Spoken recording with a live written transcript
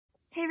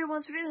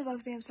everyone, so really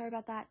loved me. I'm sorry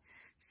about that.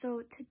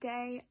 So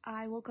today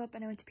I woke up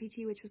and I went to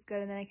PT, which was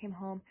good, and then I came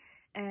home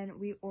and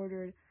we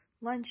ordered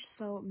lunch.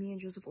 So me and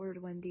Joseph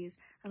ordered Wendy's,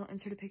 and I'll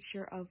insert a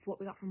picture of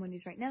what we got from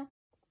Wendy's right now.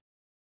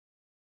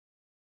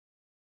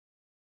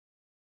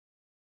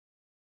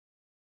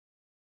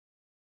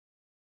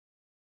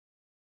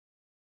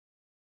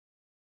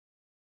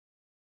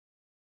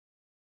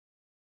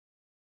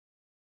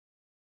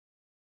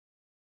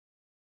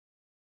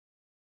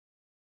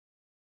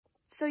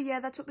 So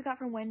yeah, that's what we got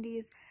from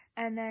Wendy's.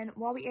 And then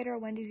while we ate our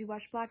Wendy's, we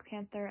watched Black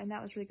Panther, and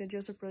that was really good.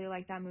 Joseph really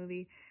liked that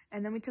movie.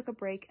 And then we took a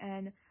break,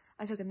 and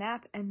I took a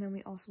nap, and then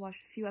we also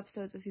watched a few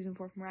episodes of season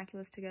 4 of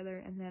Miraculous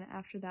together. And then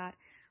after that,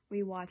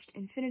 we watched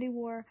Infinity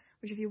War,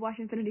 which if you watch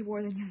Infinity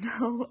War, then you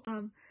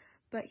know.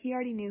 But he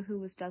already knew who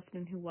was Dustin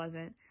and who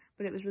wasn't.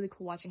 But it was really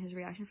cool watching his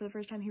reaction for the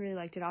first time. He really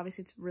liked it.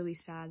 Obviously, it's really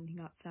sad, and he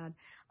got sad.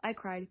 I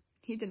cried.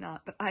 He did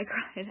not, but I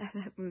cried at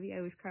that movie. I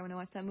always cry when I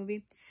watch that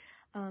movie.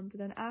 But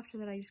then after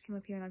that, I just came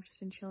up here and I've just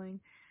been chilling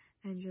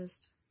and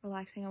just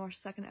relaxing. I watched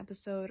the second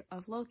episode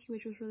of Loki,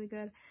 which was really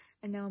good.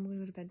 And now I'm going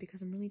to go to bed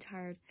because I'm really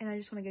tired and I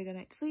just want to get a good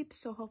night's sleep.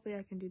 So hopefully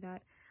I can do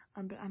that.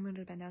 But I'm going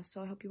to go to bed now.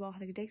 So I hope you all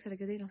have a good day. Have a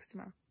good day and I'll see you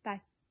tomorrow.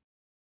 Bye.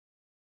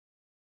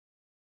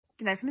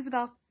 Good night from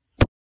Isabel.